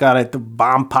them like got at the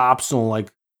Bomb Pops and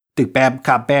like the Bad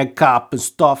Cop and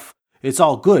stuff. It's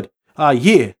all good.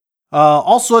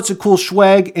 All sorts of cool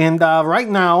swag. And right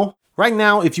now,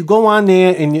 if you go on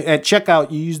there and at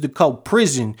checkout, you use the code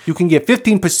PRISON, you can get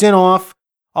 15% off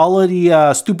all of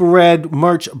the Stupid Rad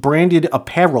merch branded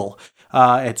apparel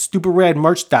at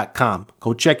stupidradmerch.com.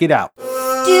 Go check it out.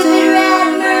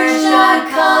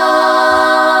 stupidradmerch.com.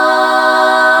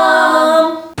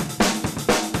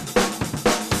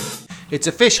 It's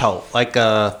a fish hole, like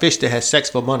a fish that has sex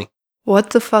for money. What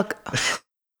the fuck?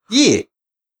 Yeah,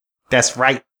 that's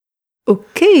right.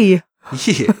 Okay.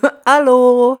 Yeah.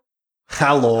 Hello.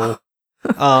 Hello.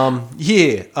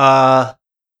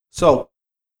 So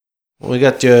we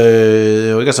got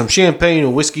some champagne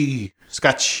and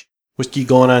scotch whiskey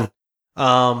going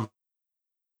on.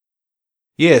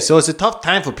 So it's a tough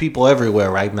time for people everywhere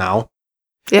right now.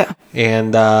 Yeah.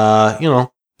 And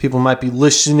people might be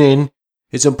listening.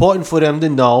 It's important for them to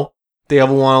know they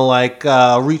ever want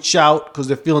to reach out because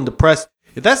they're feeling depressed.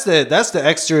 That's the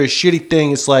extra shitty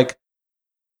thing. It's like,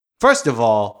 first of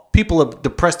all, people are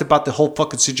depressed about the whole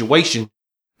fucking situation.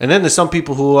 And then there's some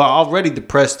people who are already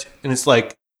depressed, and it's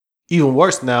like even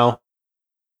worse now.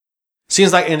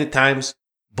 Seems like end of times,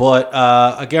 but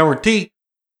I guarantee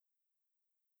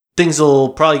things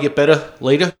will probably get better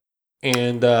later.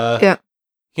 And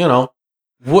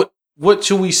what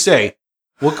should we say?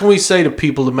 What can we say to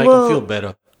people to make them feel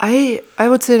better? I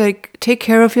would say like take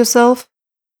care of yourself.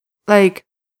 Like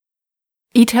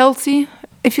eat healthy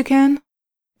if you can.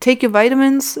 Take your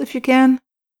vitamins if you can.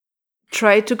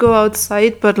 Try to go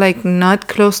outside, but like not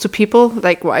close to people,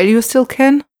 like while you still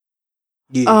can.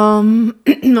 Yeah.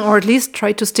 Or at least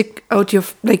try to stick out your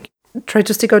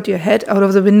head out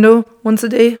of the window once a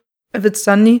day if it's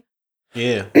sunny.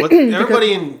 Yeah.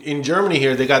 Everybody in Germany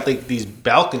here, they got like these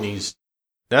balconies.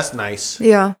 That's nice.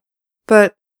 Yeah,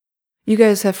 but you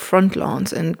guys have front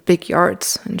lawns and big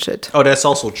yards and shit. Oh, that's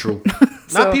also true.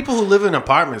 Not people who live in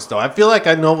apartments, though. I feel like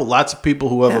I know lots of people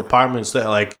who have apartments that,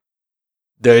 like,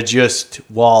 they're just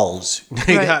walls.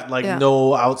 They got,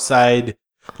 no outside,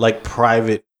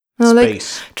 private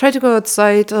space. Try to go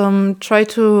outside. Try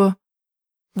to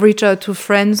reach out to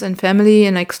friends and family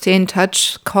and, stay in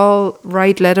touch. Call,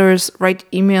 write letters, write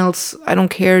emails. I don't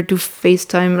care. Do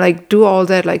FaceTime. Do all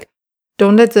that.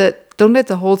 Don't let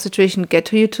the whole situation get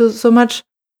to you so much.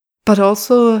 But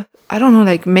also, I don't know,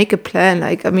 make a plan.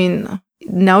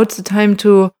 Now it's the time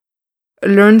to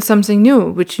learn something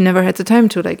new, which you never had the time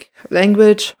to,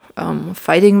 language,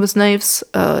 fighting with knives,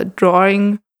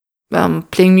 drawing,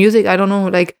 playing music. I don't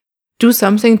know, do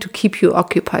something to keep you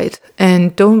occupied.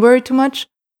 And don't worry too much.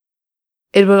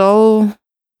 It will all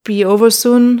be over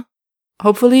soon,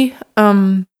 hopefully.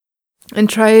 And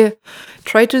try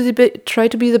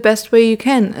to be the best way you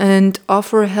can and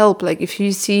offer help. If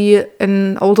you see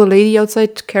an older lady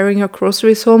outside carrying her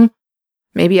groceries home,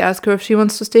 maybe ask her if she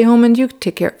wants to stay home and you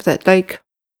take care of that.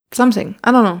 Something.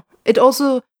 I don't know. It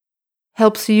also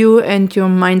helps you and your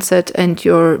mindset and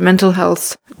your mental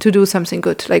health to do something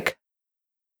good.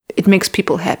 It makes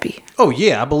people happy. Oh,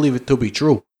 yeah. I believe it to be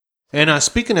true. And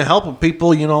speaking of helping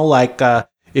people,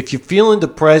 if you're feeling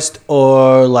depressed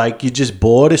or you're just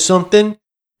bored or something,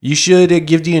 you should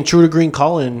give the Intruder Green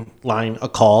call-in line a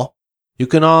call. You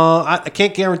can, I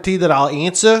can't guarantee that I'll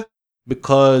answer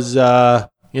because, trying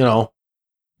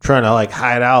to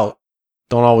hide out.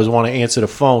 Don't always want to answer the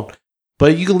phone.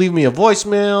 But you can leave me a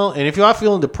voicemail. And if you are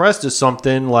feeling depressed or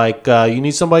something, you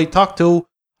need somebody to talk to,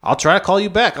 I'll try to call you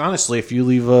back, honestly, if you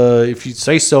if you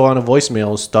say so on a voicemail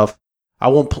and stuff. I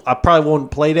probably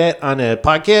won't play that on a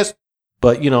podcast.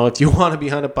 But, if you want to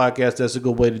be on the podcast, that's a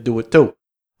good way to do it, too.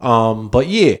 But,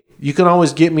 yeah, you can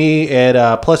always get me at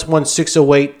 +1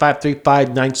 608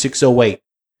 535 9608.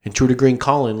 Intruder Green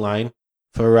call-in line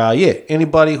for,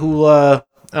 anybody who, I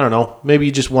don't know, maybe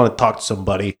you just want to talk to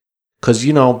somebody. Because,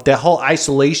 that whole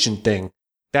isolation thing,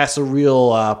 that's a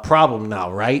real problem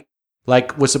now, right?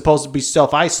 We're supposed to be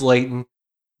self-isolating,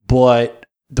 but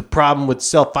the problem with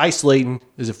self-isolating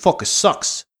is it fucking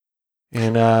sucks.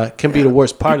 And can be the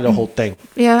worst part of the whole thing.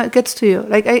 Yeah, it gets to you.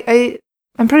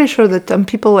 I'm pretty sure that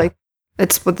people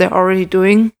that's what they're already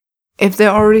doing if they're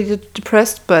already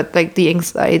depressed. But the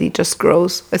anxiety just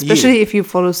grows, especially if you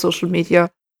follow social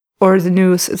media or the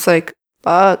news. It's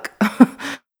fuck.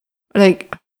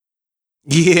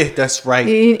 Yeah, that's right.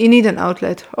 You need an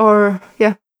outlet, or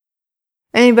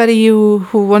anybody who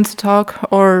wants to talk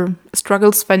or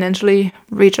struggles financially,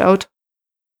 reach out.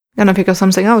 Gonna figure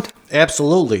something out.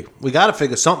 Absolutely. We gotta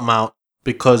figure something out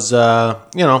because, we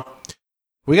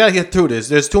gotta get through this.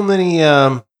 There's too many,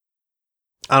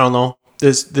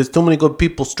 There's too many good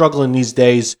people struggling these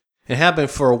days. It happened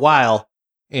for a while,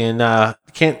 and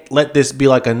can't let this be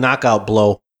like a knockout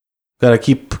blow. Gotta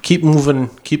keep moving,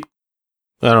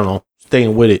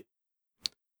 staying with it.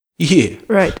 Yeah.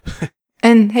 Right.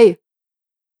 And hey,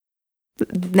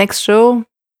 the next show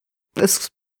is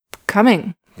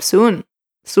coming soon.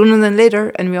 Sooner than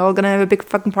later, and we're all gonna have a big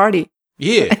fucking party.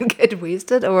 Yeah. And get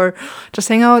wasted or just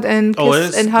hang out and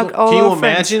kiss and hug all Can you our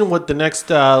friends. imagine what the next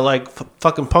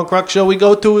fucking punk rock show we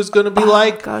go to is gonna be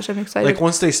like? Gosh, I'm excited. Like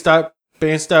once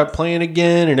bands start playing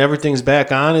again and everything's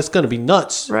back on, it's gonna be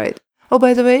nuts. Right. Oh,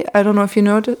 by the way, I don't know if you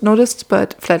noticed,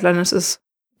 but Flatliners is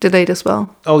delayed as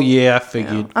well. Oh yeah, I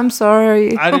figured. Yeah. I'm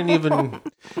sorry. I didn't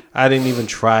even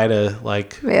try to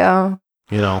Yeah.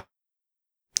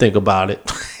 think about it.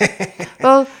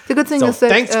 Well, the good thing is that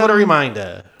thanks for the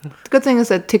reminder. The good thing is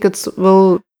that tickets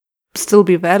will still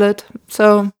be valid,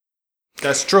 so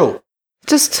That's true.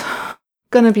 just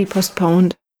gonna be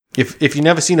postponed. If you've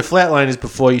never seen the Flatliners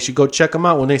before, you should go check them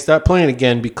out when they start playing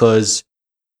again because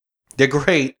they're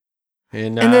great.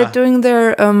 And they're doing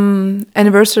their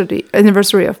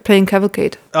anniversary of playing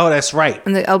Cavalcade, oh, that's right.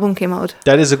 and the album came out.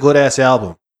 That is a good ass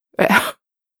album.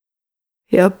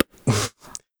 Yep.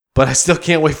 But I still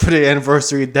can't wait for the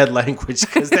anniversary of Dead Language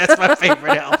because that's my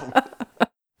favorite album.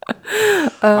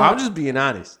 I'm just being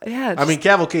honest. Yeah. I mean,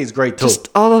 Cavalcade's great too. Just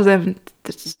all of them.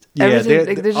 Yeah,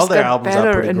 Everything, they all just their got albums are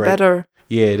better pretty and great. better.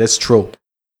 Yeah, that's true.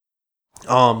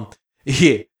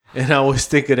 Yeah. And I always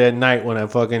think of that night when I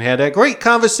fucking had that great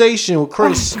conversation with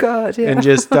Chris Oh God, yeah. and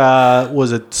just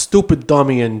was a stupid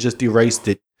dummy and just erased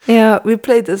it. Yeah, we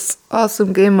played this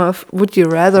awesome game of Would You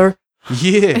Rather,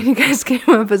 Yeah. and you guys came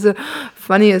up with the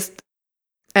funniest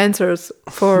answers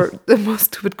for the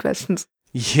most stupid questions.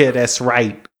 Yeah, that's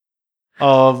right.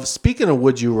 Speaking of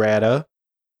Would You Rather,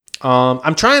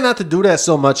 I'm trying not to do that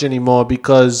so much anymore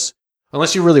because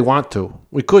unless you really want to,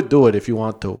 we could do it if you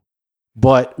want to.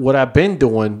 But what I've been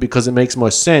doing, because it makes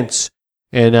more sense,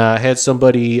 and I had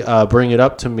somebody bring it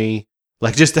up to me,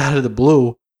 like just out of the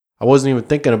blue, I wasn't even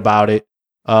thinking about it,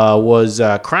 was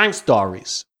crime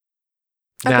stories.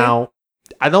 Okay. Now,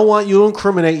 I don't want you to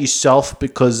incriminate yourself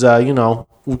because,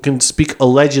 we can speak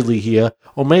allegedly here,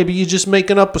 or maybe you're just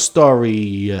making up a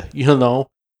story,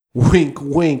 wink,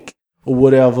 wink, or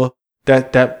whatever.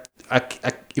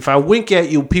 If I wink at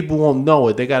you, people won't know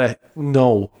it. They gotta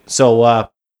know. So,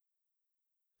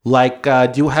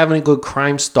 do you have any good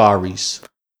crime stories?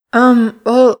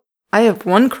 Well, I have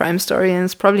one crime story, and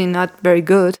it's probably not very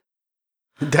good,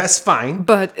 That's fine.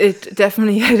 but it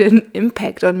definitely had an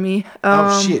impact on me.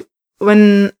 Oh, shit.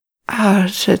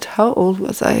 How old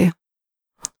was I?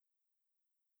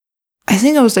 I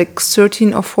think I was like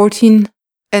 13 or 14,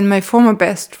 and my former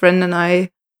best friend and I,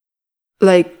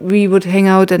 we would hang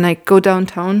out and go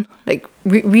downtown.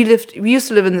 We used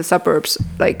to live in the suburbs,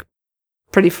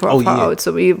 pretty far out,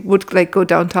 so we would go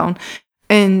downtown.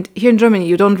 And here in Germany,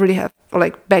 you don't really have,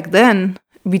 back then,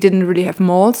 we didn't really have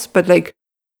malls, but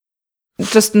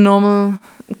just normal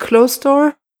clothes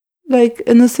store,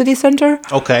 in the city center.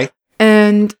 Okay.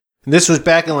 And This was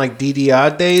back in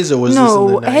DDR days, or was this in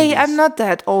the 90s? Hey, I'm not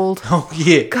that old. Oh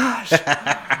yeah. Gosh.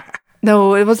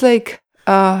 No, it was let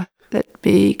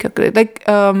me calculate,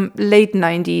 late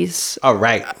 90s. All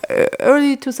right.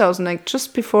 Early 2000,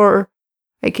 just before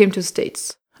I came to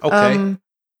States. Okay.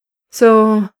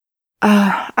 So,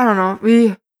 I don't know.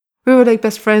 We were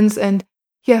best friends, and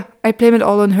yeah, I blame it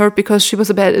all on her because she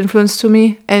was a bad influence to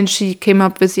me, and she came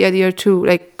up with the idea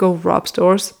to go rob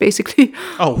stores, basically.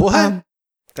 Oh, what?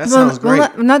 That sounds great.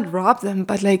 Well, not rob them,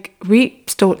 but we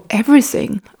stole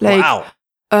everything. Wow.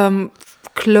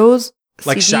 Clothes.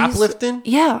 Like CDs. shoplifting?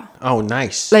 Yeah. Oh,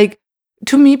 nice.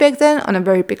 To me back then, on a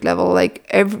very big level,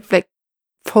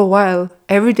 for a while,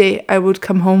 every day I would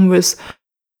come home with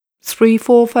 3,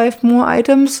 4, 5 more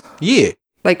items. Yeah.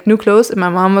 New clothes, and my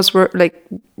mom was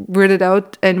weirded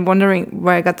out and wondering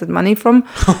where I got that money from,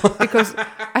 because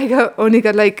I only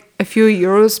got a few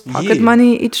euros pocket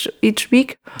money each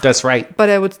week. That's right. But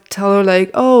I would tell her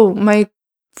oh, my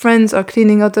friends are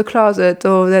cleaning out the closet,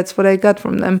 oh, that's what I got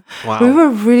from them. Wow. We were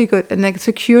really good, and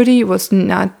security was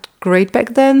not great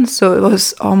back then, so it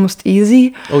was almost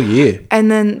easy. Oh yeah. And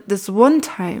then this one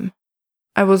time,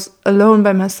 I was alone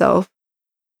by myself,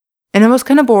 and I was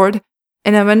kind of bored,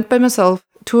 and I went by myself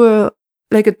to a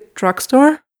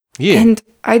drugstore. Yeah. And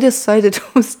I decided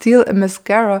to steal a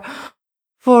mascara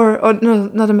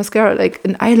not a mascara,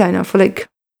 an eyeliner for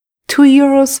 2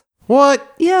 euros.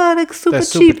 What? Yeah, super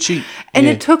That's cheap. super cheap. And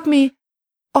Yeah. it took me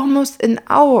almost an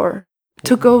hour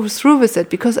to go through with it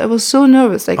because I was so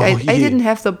nervous. I yeah. didn't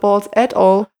have the balls at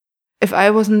all if I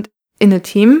wasn't in a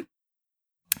team.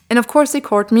 And of course, they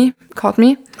caught me.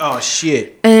 Oh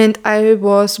shit. And I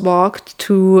was walked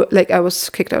to, like, I was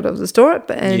kicked out of the store,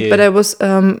 but I was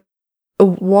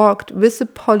walked with the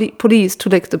police to,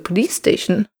 like, the police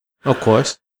station. Of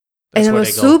course. That's And I where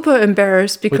was they go. super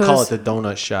embarrassed because We call it the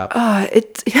donut shop.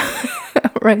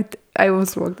 right. I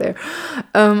was walked there.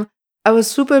 I was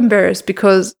super embarrassed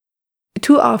because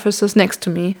 2 officers next to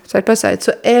me, side by side,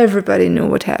 so everybody knew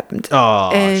what happened. Oh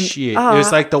And, shit. It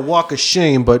was like the walk of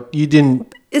shame, but you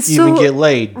didn't It's even so- get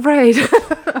laid. Right.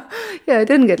 Yeah, I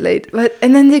didn't get late.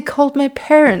 And then they called my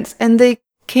parents and they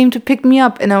came to pick me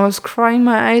up and I was crying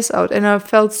my eyes out and I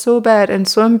felt so bad and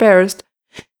so embarrassed.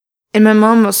 And my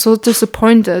mom was so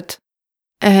disappointed.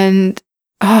 And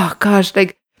oh gosh,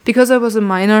 like, because I was a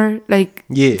minor, like,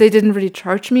 Yeah. they didn't really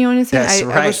charge me or anything. That's I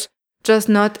right. was just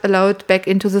not allowed back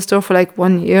into the store for like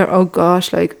 1 year. Oh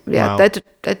gosh, like, yeah, Wow.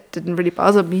 that didn't really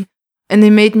bother me. And they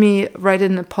made me write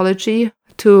an apology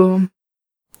to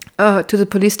the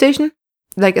police station,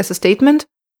 like, as a statement.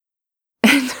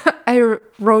 And I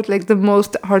wrote like the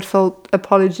most heartfelt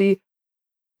apology.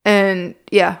 And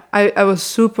yeah, I was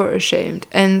super ashamed.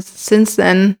 And since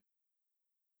then,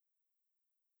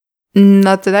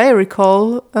 not that I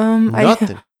recall,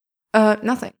 Nothing.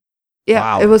 nothing. Yeah,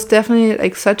 Wow. it was definitely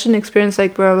like such an experience,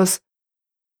 like, where I was,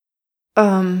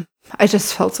 I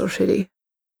just felt so shitty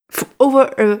over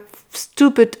a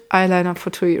stupid eyeliner for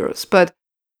 €2. But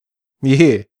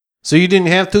Yeah. So you didn't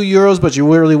have €2, but you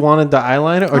really wanted the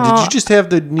eyeliner, or did you just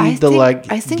have the need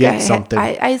to get something?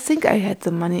 I think I had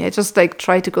the money. I just like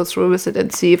tried to go through with it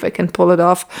and see if I can pull it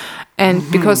off, and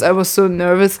because I was so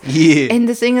nervous. Yeah. And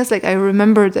the thing is, like, I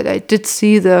remember that I did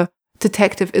see the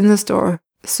detective in the store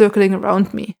circling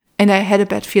around me, and I had a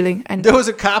bad feeling. And There was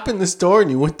a cop in the store, and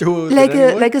you went through it with like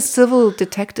it anyway? a civil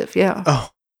detective, yeah. Oh,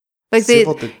 Like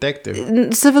civil detective.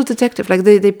 civil detective. Like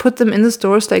they put them in the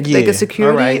stores like Yeah, a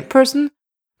security alright. person,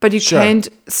 but you Sure. can't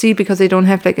see because they don't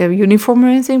have like a uniform or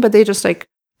anything. But they just like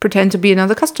pretend to be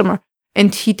another customer.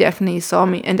 And he definitely saw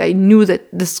me, and I knew that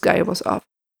this guy was off,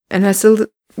 and I still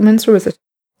went through with it.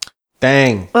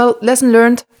 Dang. Well, lesson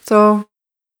learned. So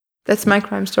that's my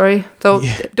crime story. So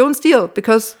Yeah. don't steal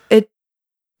because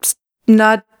it's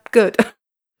not good.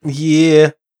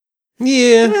 Yeah.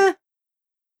 Yeah. Eh,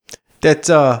 That's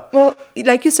well,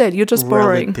 like you said, you're just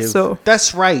borrowing. relative. So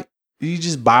That's right. You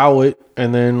just borrow it and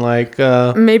then like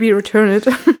maybe return it.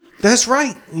 that's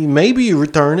right. Maybe you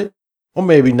return it. Or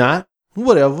maybe not.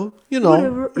 Whatever. You know.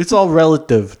 Whatever. It's all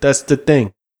relative. That's the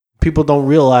thing. People don't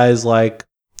realize like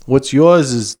what's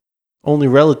yours is only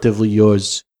relatively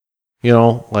yours. You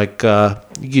know, like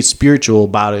you get spiritual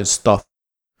about it and stuff.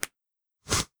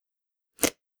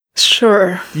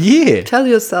 Sure. Yeah. Tell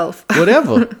yourself.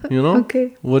 Whatever. You know?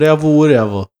 Okay.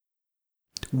 Whatever.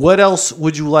 What else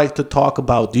would you like to talk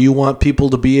about? Do you want people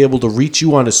to be able to reach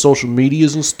you on the social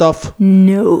medias and stuff?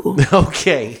 No.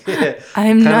 Okay.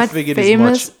 I'm Kinda not figured as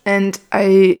famous much. and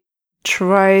I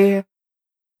try.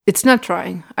 It's not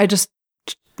trying. I just,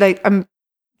 like, I'm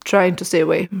trying to stay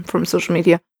away from social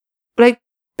media. Like,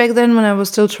 back then when I was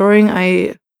still touring,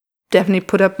 I definitely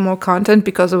put up more content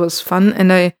because it was fun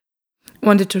and I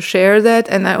wanted to share that.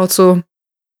 And I also,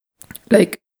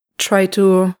 like, try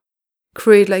to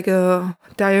create like a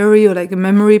diary or like a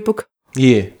memory book.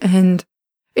 Yeah. And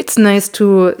it's nice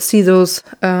to see those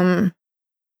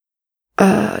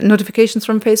notifications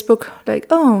from Facebook, like,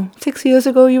 oh, 6 years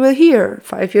ago you were here,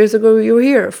 5 years ago you were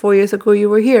here, 4 years ago you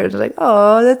were here. It's like,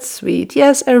 oh, that's sweet.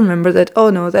 Yes, I remember that. Oh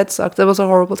no, that sucked. That was a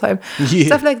horrible time. Yeah.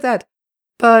 Stuff like that.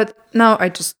 But now I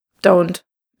just don't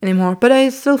anymore. But I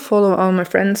still follow all my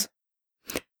friends,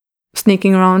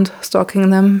 sneaking around,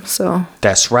 stalking them. So,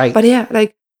 That's right. but yeah,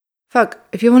 like, fuck,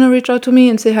 if you want to reach out to me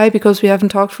and say hi because we haven't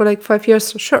talked for like 5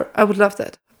 years, sure, I would love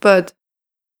that. But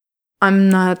I'm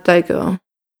not like a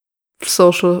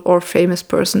social or famous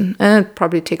person, and it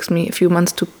probably takes me a few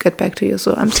months to get back to you,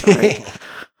 so I'm sorry.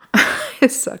 I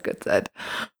suck at that.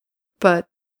 But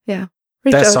yeah,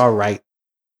 reach That's out. all right.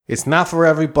 It's not for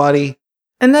everybody.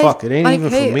 And I, Fuck, it ain't like,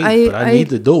 even hey, for me, but I need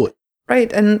to do it.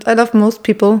 Right, and I love most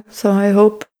people, so I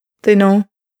hope they know.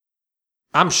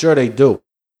 I'm sure they do.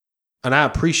 And I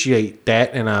appreciate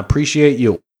that, and I appreciate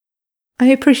you. I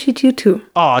appreciate you too.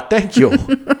 Oh, thank you.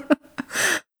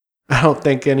 I don't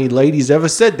think any ladies ever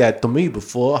said that to me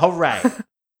before. All right.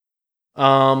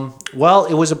 Well,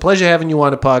 it was a pleasure having you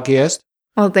on the podcast.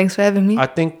 Well, thanks for having me. I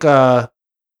think I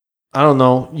don't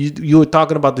know. You were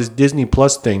talking about this Disney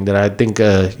Plus thing that I think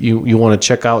you want to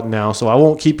check out now. So I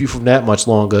won't keep you from that much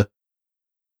longer.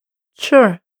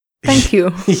 Sure. Thank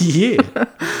you. Yeah.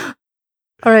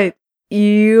 All right.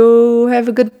 You have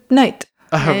a good night.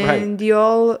 All right. And you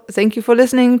all, thank you for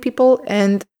listening, people,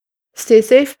 and stay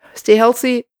safe, stay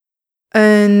healthy,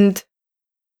 and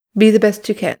be the best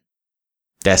you can.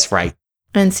 That's right.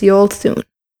 And see you all soon.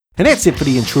 And that's it for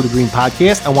the Intruder Green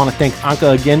podcast. I want to thank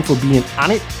Anka again for being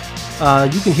on it.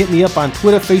 You can hit me up on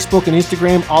Twitter, Facebook, and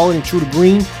Instagram, all at Intruder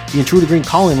Green. The Intruder Green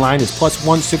call-in line is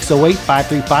 +1 608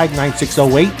 535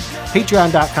 9608.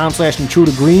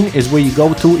 Patreon.com/Intruder Green is where you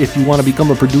go to if you want to become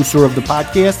a producer of the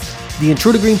podcast. The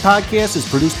Intruder Green podcast is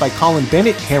produced by Colin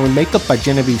Bennett, hair and makeup by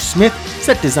Genevieve Smith,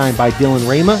 set design by Dylan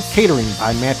Raymer, catering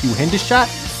by Matthew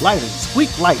Hendershot, lighting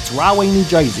Squeak Lights, Rahway, New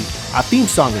Jersey. Our theme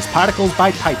song is Particles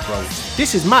by Pipe Bros.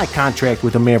 This is my contract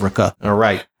with America. All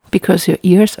right. Because your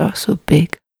ears are so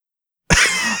big.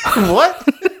 What?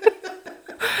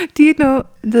 Do you know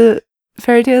the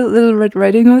fairy tale Little Red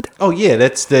Riding Hood? Oh, yeah,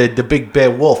 that's the big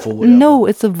bad wolf or whatever. No,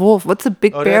 it's a wolf. What's a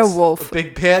big bear that's wolf? A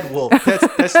big bad wolf.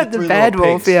 That's the The three bad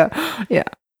little wolf, pigs. yeah.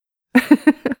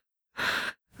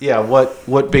 Yeah,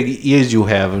 what big ears you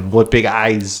have and what big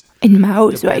eyes In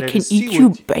mouse, so I better can to see eat you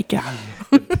what better.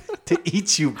 to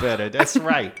eat you better. That's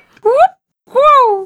right. Woo!